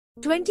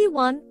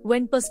21.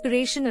 When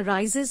perspiration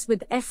arises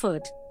with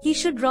effort, he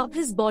should rub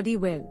his body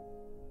well.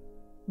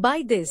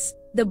 By this,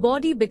 the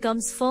body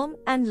becomes firm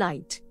and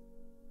light.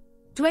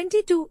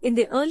 22. In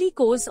the early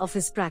course of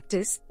his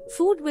practice,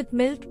 food with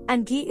milk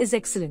and ghee is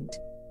excellent.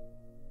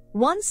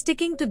 One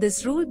sticking to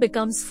this rule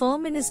becomes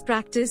firm in his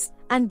practice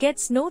and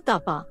gets no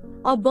tapa,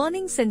 or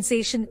burning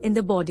sensation in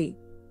the body.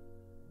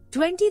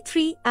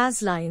 23.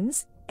 As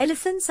lions,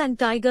 elephants and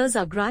tigers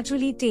are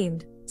gradually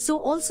tamed, so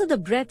also the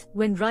breath,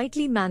 when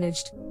rightly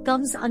managed,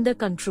 comes under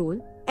control,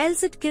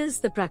 else it kills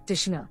the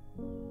practitioner.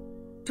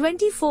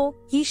 24.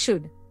 He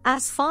should,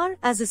 as far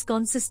as is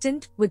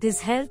consistent with his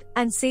health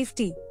and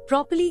safety,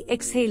 properly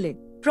exhale it,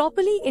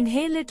 properly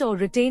inhale it or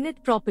retain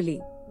it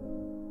properly.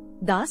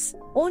 Thus,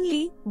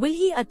 only will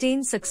he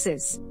attain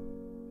success.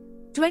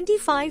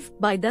 25.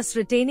 By thus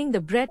retaining the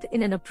breath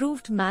in an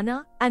approved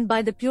manner and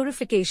by the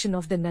purification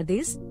of the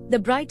nadis, the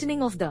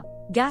brightening of the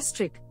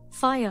gastric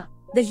fire,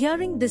 the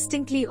hearing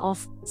distinctly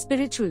of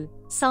spiritual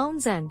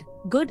sounds and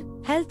good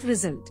health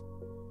result.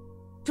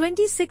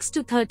 26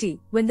 to 30.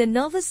 When the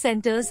nervous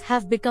centers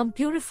have become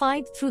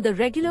purified through the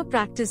regular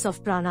practice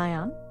of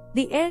pranayama,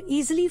 the air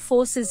easily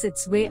forces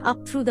its way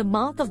up through the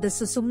mouth of the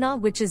susumna,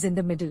 which is in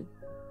the middle.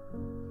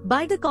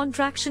 By the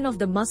contraction of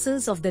the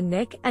muscles of the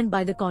neck and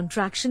by the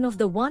contraction of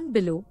the one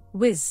below,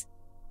 viz.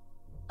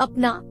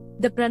 Apna,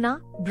 the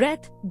prana,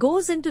 breath,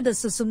 goes into the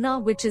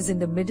susumna, which is in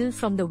the middle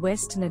from the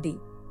west nadi.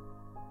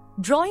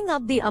 Drawing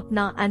up the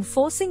apna and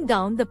forcing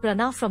down the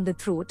prana from the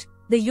throat,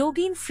 the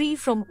yogin free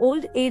from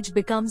old age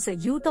becomes a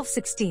youth of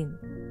 16.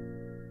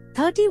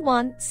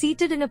 31.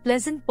 Seated in a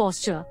pleasant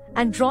posture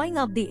and drawing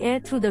up the air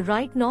through the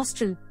right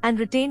nostril and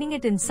retaining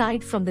it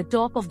inside from the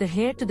top of the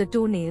hair to the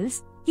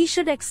toenails, he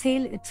should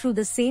exhale it through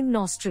the same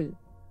nostril.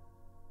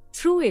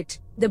 Through it,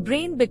 the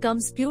brain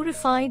becomes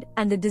purified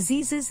and the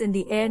diseases in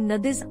the air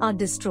nadis are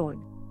destroyed.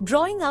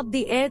 Drawing up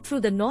the air through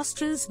the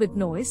nostrils with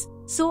noise,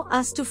 so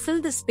as to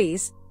fill the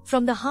space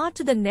from the heart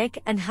to the neck,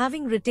 and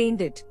having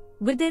retained it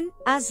within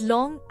as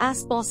long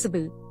as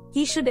possible,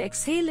 he should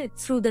exhale it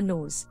through the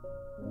nose.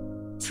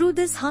 Through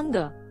this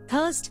hunger,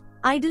 thirst,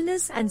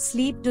 idleness and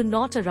sleep do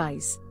not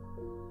arise.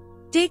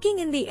 Taking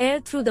in the air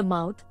through the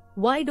mouth,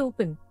 wide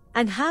open,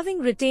 and having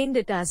retained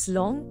it as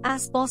long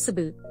as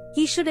possible,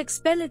 he should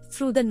expel it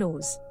through the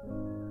nose.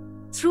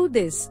 Through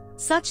this,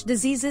 such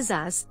diseases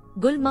as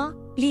gulma,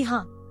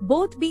 pliha,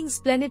 both being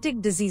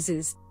splenetic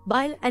diseases,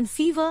 bile and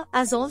fever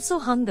as also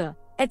hunger,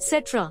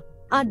 etc.,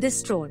 are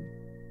destroyed.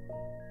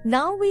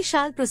 Now we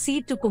shall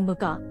proceed to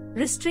kumbhaka,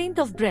 restraint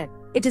of breath.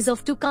 It is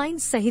of two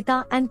kinds,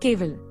 sahita and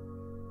kevala.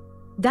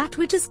 That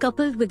which is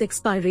coupled with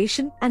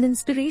expiration and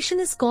inspiration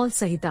is called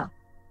sahita.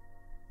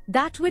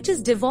 That which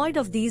is devoid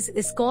of these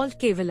is called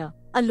kevala,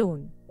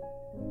 alone.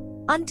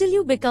 Until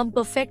you become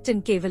perfect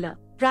in kevala,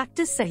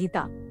 practice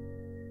sahita.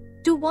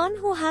 To one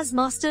who has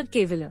mastered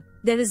kevala,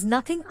 there is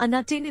nothing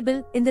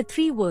unattainable in the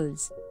three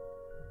worlds.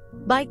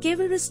 By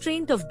kevala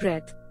restraint of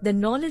breath, the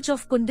knowledge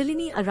of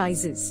kundalini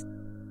arises.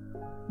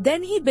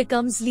 Then he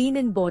becomes lean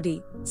in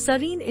body,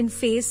 serene in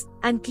face,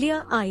 and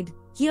clear-eyed,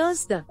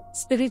 hears the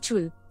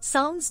spiritual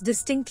sounds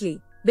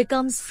distinctly,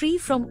 becomes free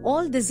from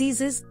all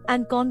diseases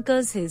and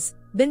conquers his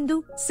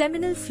bindu,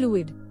 seminal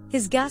fluid,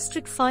 his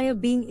gastric fire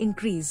being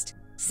increased,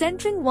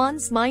 centering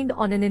one's mind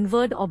on an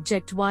inward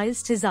object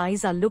whilst his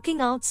eyes are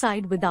looking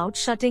outside without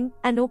shutting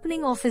and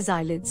opening of his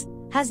eyelids,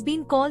 has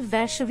been called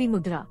Vaishnavi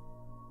Mudra.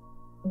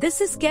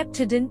 This is kept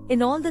hidden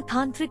in all the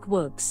tantric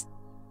works.